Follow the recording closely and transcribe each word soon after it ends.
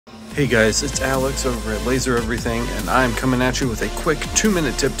Hey guys, it's Alex over at Laser Everything, and I'm coming at you with a quick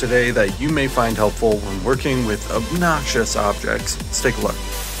 2-minute tip today that you may find helpful when working with obnoxious objects. Let's take a look.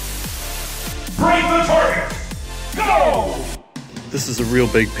 Break the target! Go! This is a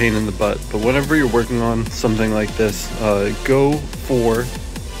real big pain in the butt, but whenever you're working on something like this, go for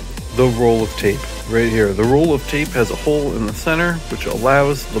the roll of tape right here. The roll of tape has a hole in the center, which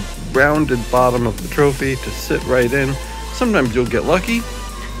allows the rounded bottom of the trophy to sit right in. Sometimes you'll get lucky,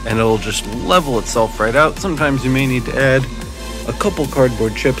 and it'll just level itself right out. Sometimes you may need to add a couple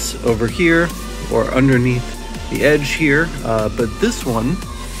cardboard chips over here or underneath the edge here, but this one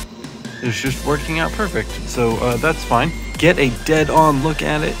is just working out perfect, so that's fine. Get a dead-on look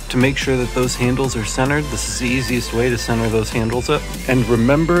at it to make sure that those handles are centered. This is the easiest way to center those handles up. And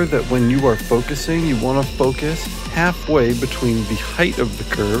remember that when you are focusing, you want to focus halfway between the height of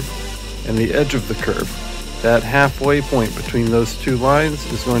the curve and the edge of the curve. That halfway point between those two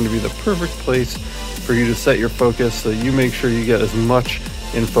lines is going to be the perfect place for you to set your focus, so you make sure you get as much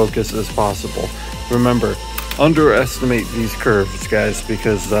in focus as possible. Remember, underestimate these curves, guys,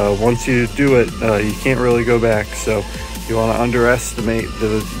 because once you do it, you can't really go back. So you want to underestimate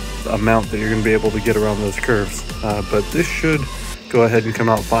the amount that you're going to be able to get around those curves. But this should go ahead and come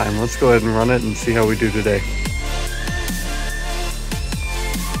out fine. Let's go ahead and run it and see how we do today.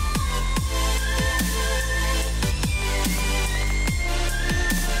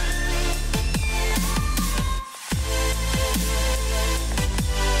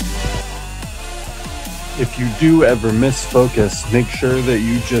 If you do ever miss focus, make sure that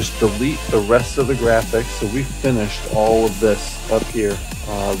you just delete the rest of the graphics. So we finished all of this up here.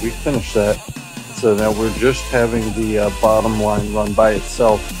 We finished that. So now we're just having the bottom line run by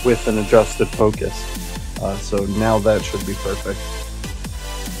itself with an adjusted focus. So now that should be perfect.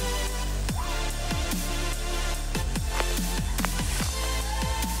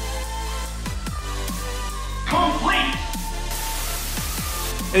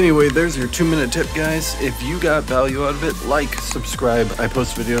 Anyway, there's your 2-minute tip, guys. If you got value out of it, like, subscribe. I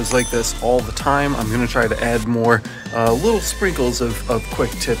post videos like this all the time. I'm going to try to add more little sprinkles of quick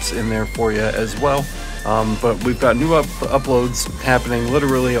tips in there for you as well. But we've got new uploads happening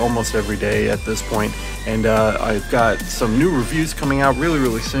literally almost every day at this point. And I've got some new reviews coming out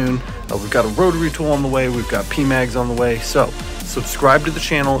really soon. We've got a rotary tool on the way. We've got PMags on the way. So subscribe to the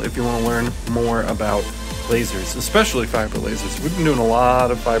channel if you want to learn more about lasers, especially fiber lasers. We've been doing a lot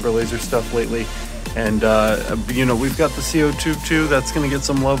of fiber laser stuff lately, and you know, we've got the CO tube too. That's going to get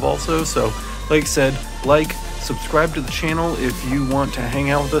some love also. So like I said, subscribe to the channel if you want to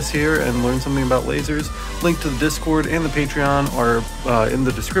hang out with us here and learn something about lasers. Link to the Discord and the Patreon are in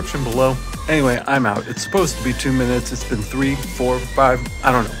the description below. Anyway, I'm out. It's supposed to be 2 minutes. It's been 3, 4, 5,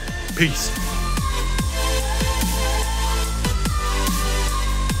 I don't know. Peace.